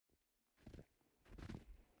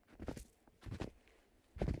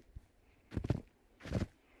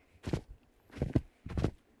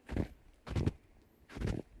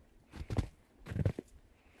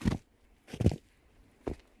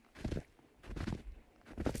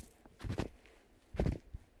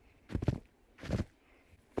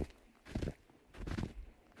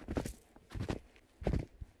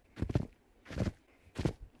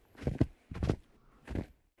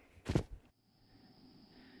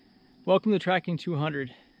Welcome to Tracking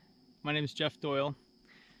 200. My name is Jeff Doyle,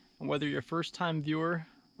 and whether you're a first-time viewer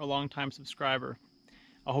or a long-time subscriber,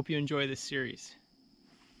 I hope you enjoy this series.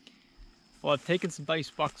 Well, I've taken some nice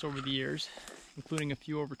bucks over the years, including a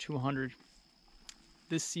few over 200.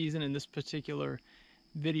 This season and this particular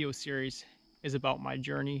video series is about my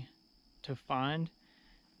journey to find,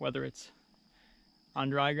 whether it's on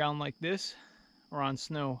dry ground like this or on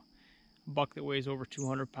snow, a buck that weighs over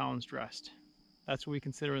 200 pounds dressed. That's what we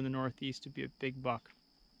consider in the Northeast to be a big buck.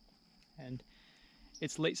 And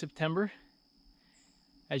it's late September.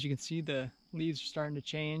 As you can see, the leaves are starting to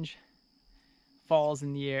change, fall's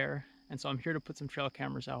in the air, and so I'm here to put some trail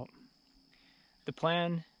cameras out. The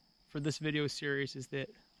plan for this video series is that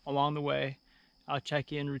along the way, I'll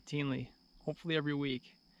check in routinely, hopefully every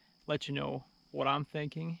week, let you know what I'm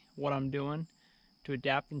thinking, what I'm doing to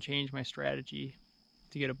adapt and change my strategy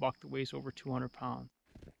to get a buck that weighs over 200 pounds.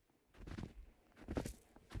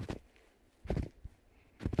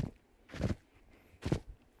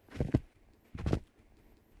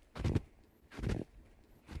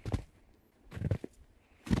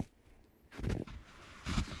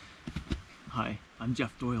 Hi, I'm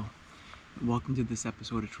Jeff Doyle, and welcome to this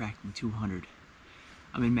episode of Tracking 200.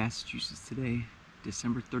 I'm in Massachusetts today,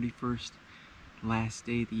 December 31st, last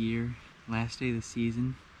day of the year, last day of the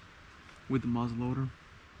season with the muzzleloader,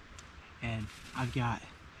 and I've got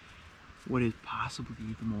what is possibly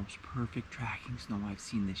the most perfect tracking snow I've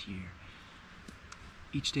seen this year.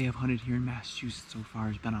 Each day I've hunted here in Massachusetts so far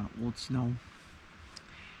has been on old snow.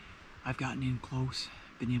 I've gotten in close,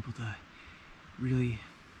 been able to really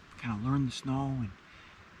kind of learn the snow and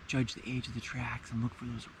judge the age of the tracks and look for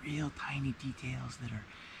those real tiny details that are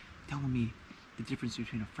telling me the difference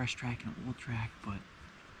between a fresh track and an old track, but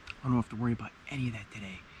I don't have to worry about any of that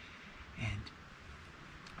today. And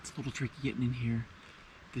it's a little tricky getting in here.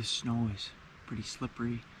 This snow is pretty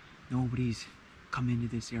slippery. Nobody's come into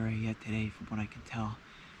this area yet today from what I can tell,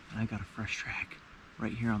 and I got a fresh track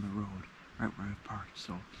right here on the road, right where I've parked,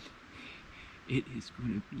 so it is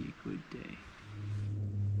going to be a good day.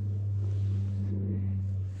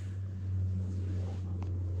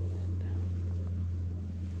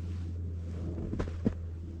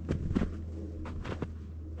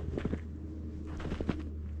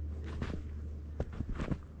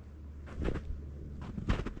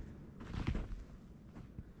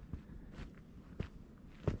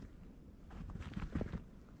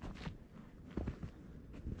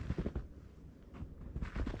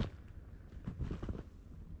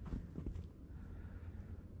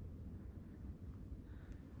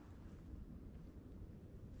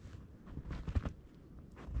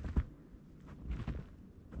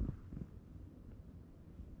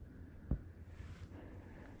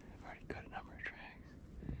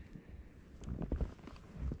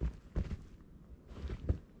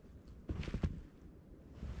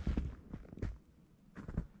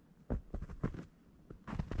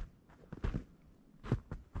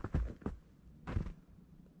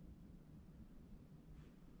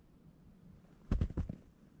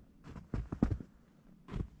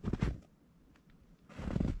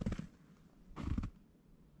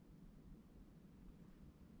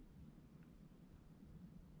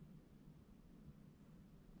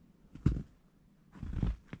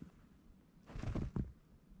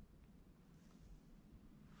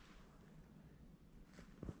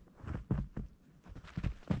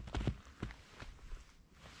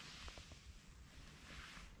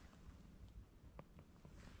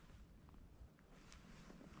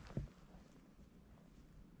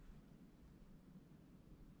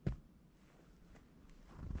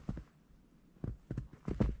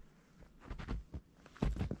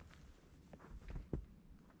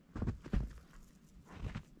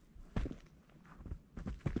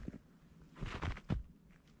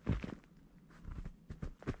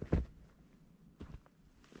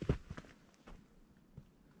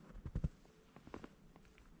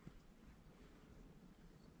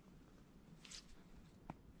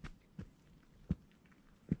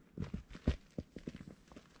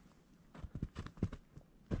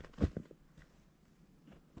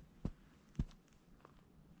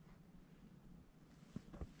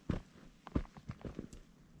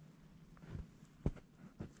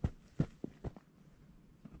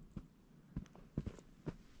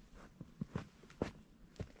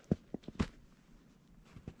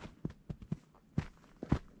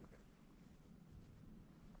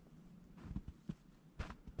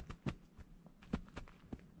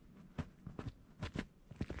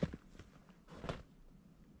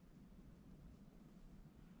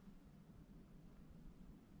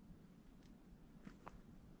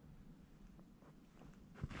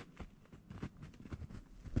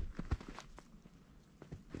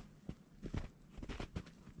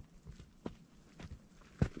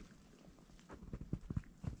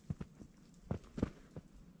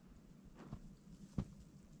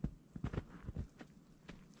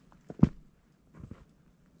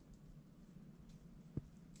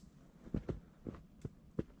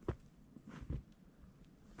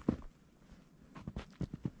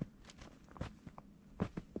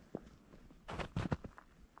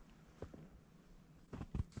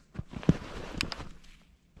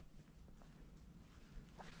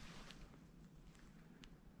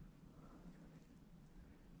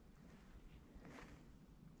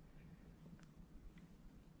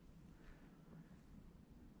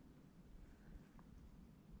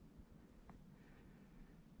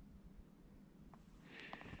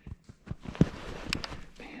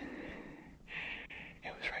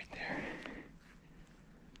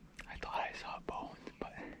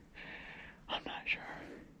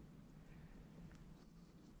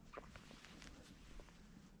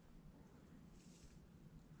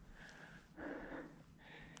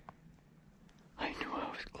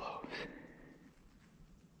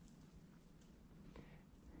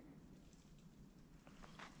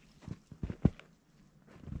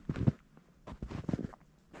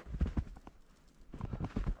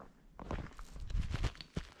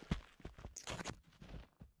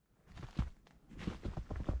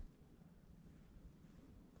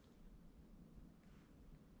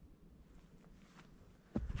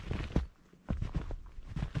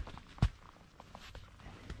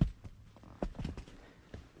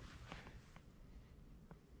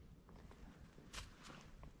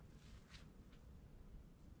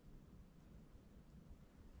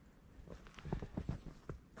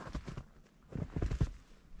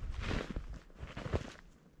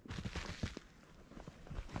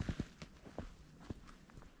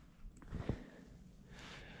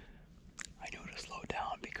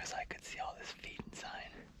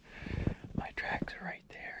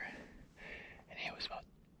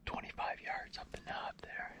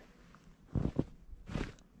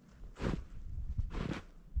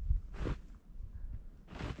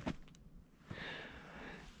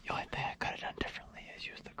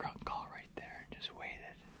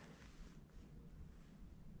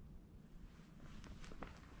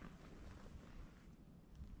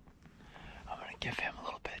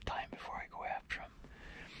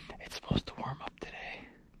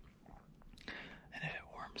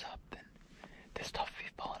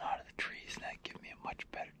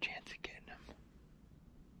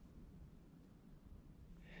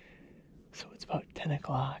 10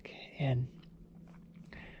 o'clock, and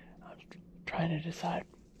I'm trying to decide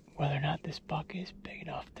whether or not this buck is big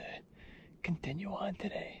enough to continue on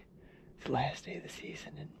today. It's the last day of the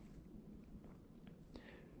season, and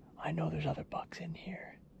I know there's other bucks in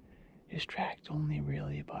here. His track's only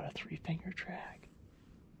really about a 3-finger track.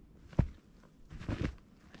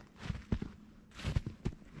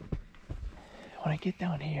 When I get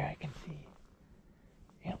down here, I can see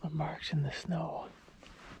antler marks in the snow.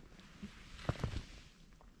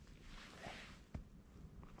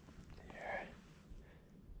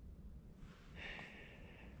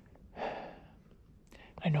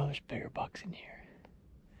 I know there's bigger bucks in here.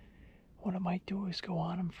 What I might do is go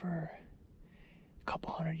on him for a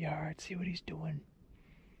couple 100 yards, see what he's doing.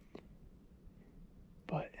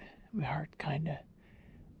 But my heart kind of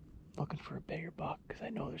looking for a bigger buck because I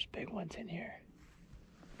know there's big ones in here.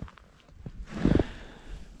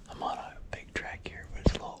 I'm on a big track here, but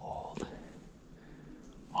it's a little old.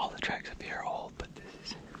 All the tracks up here are old, but this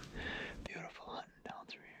is beautiful hunting down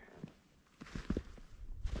through here.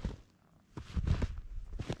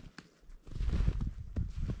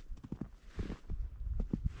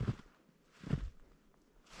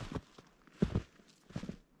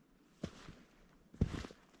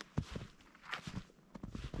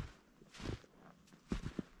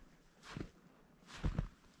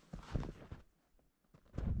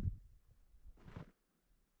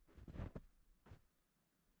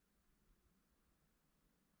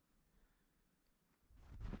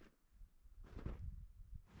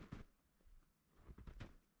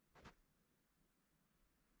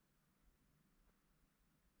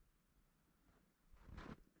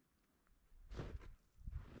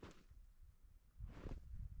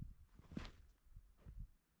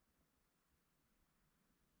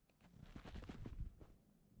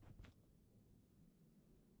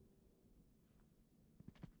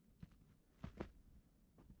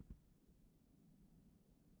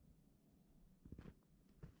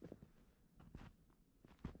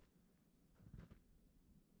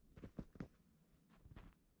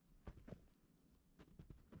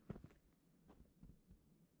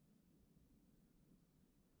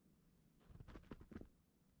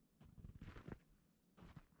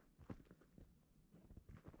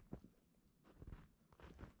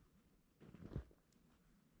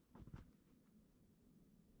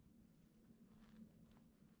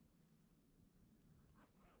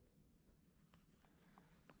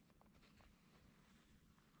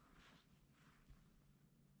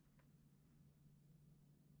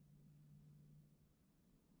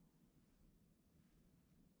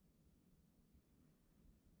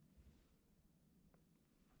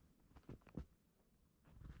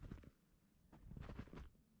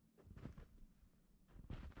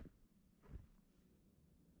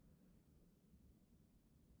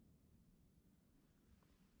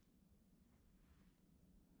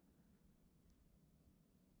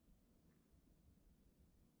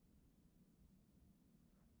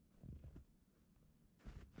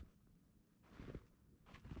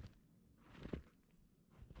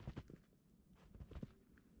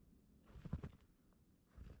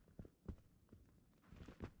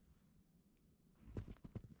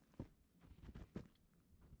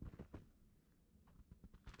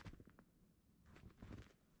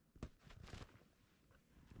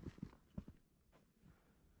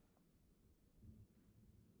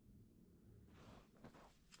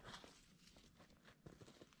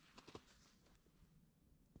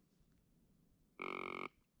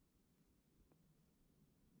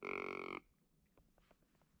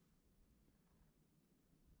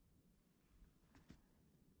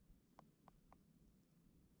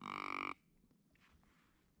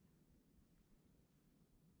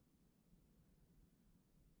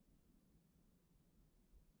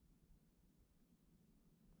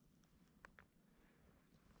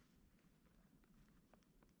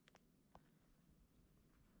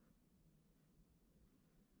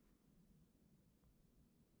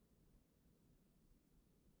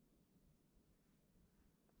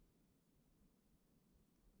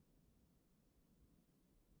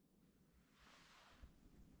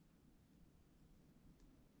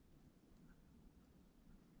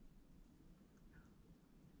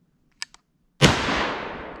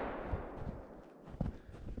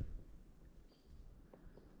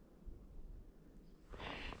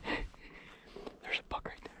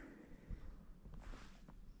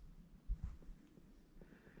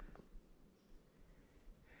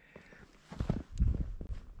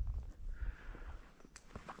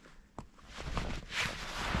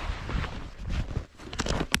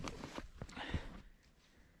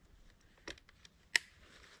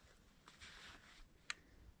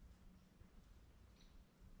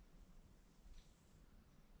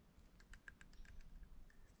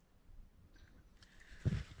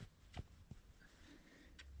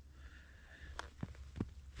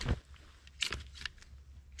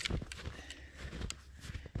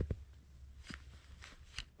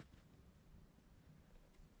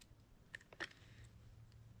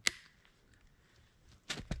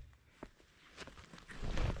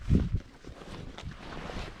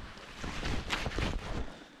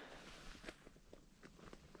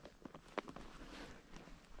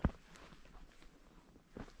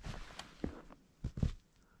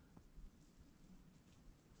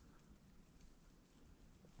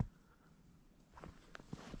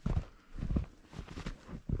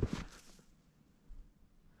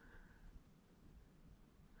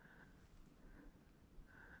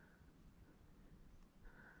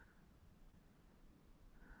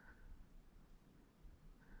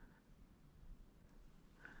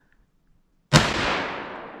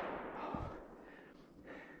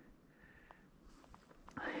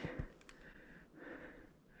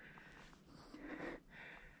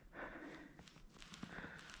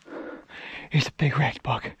 Here's a big ragged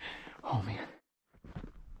buck. Oh man.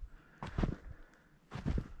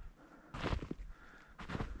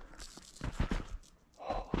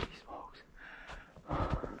 Holy smokes.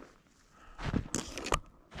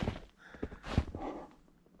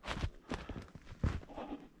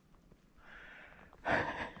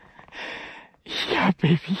 Yeah,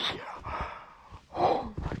 baby.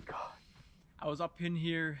 Oh my God. I was up in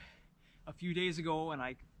here a few days ago and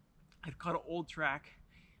I cut an old track.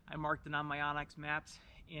 I marked it on my onX maps,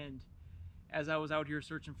 and as I was out here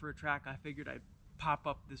searching for a track, I figured I'd pop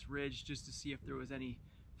up this ridge just to see if there was any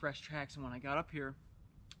fresh tracks, and when I got up here,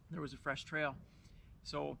 there was a fresh trail.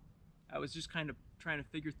 So I was just kind of trying to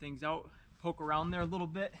figure things out, poke around there a little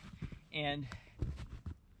bit, and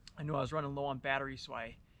I knew I was running low on battery, so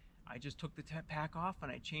I just took the pack off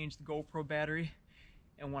and I changed the GoPro battery,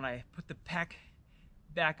 and when I put the pack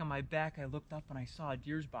back on my back, I looked up and I saw a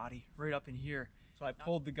deer's body right up in here. So I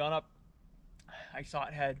pulled the gun up. I saw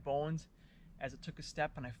it had bones as it took a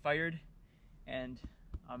step, and I fired, and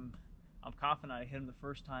I'm confident I hit him the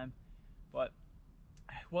first time, but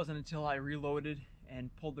it wasn't until I reloaded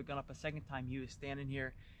and pulled the gun up a second time he was standing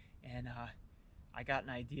here, and I got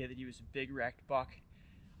an idea that he was a big racked buck.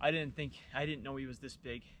 I didn't know he was this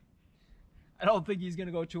big. I don't think he's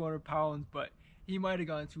gonna go 200 pounds, but he might have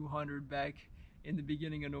gone 200 back in the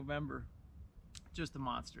beginning of November. Just a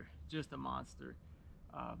monster, just a monster.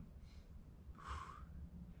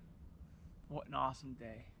 What an awesome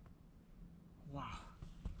day. Wow,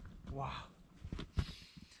 wow.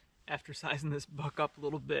 After sizing this buck up a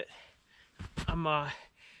little bit, I'm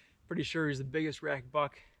pretty sure he's the biggest rack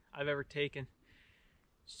buck I've ever taken.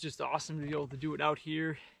 It's just awesome to be able to do it out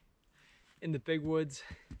here in the big woods.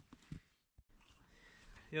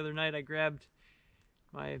 The other night I grabbed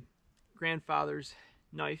my grandfather's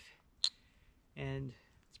knife, and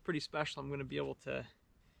it's pretty special. I'm going to be able to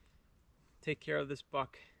take care of this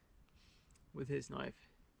buck with his knife.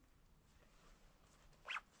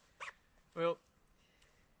 Well,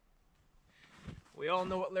 we all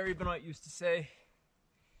know what Larry Benoit used to say: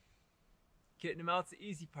 getting him out's the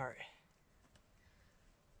easy part.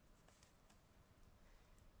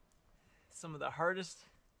 Some of the hardest,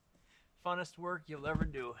 funnest work you'll ever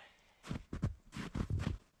do.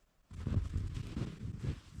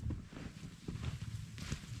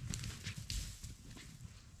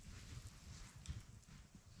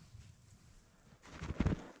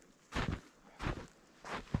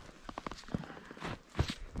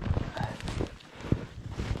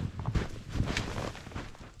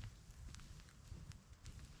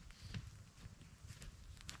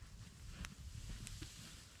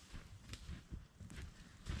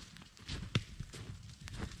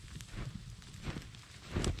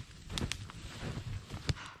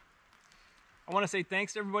 I want to say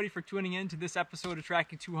thanks to everybody for tuning in to this episode of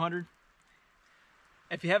Tracking 200.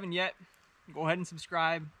 If you haven't yet, go ahead and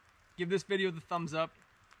subscribe. Give this video the thumbs up.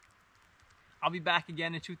 I'll be back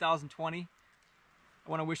again in 2020. I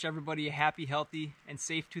want to wish everybody a happy, healthy, and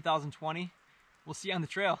safe 2020. We'll see you on the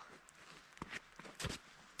trail.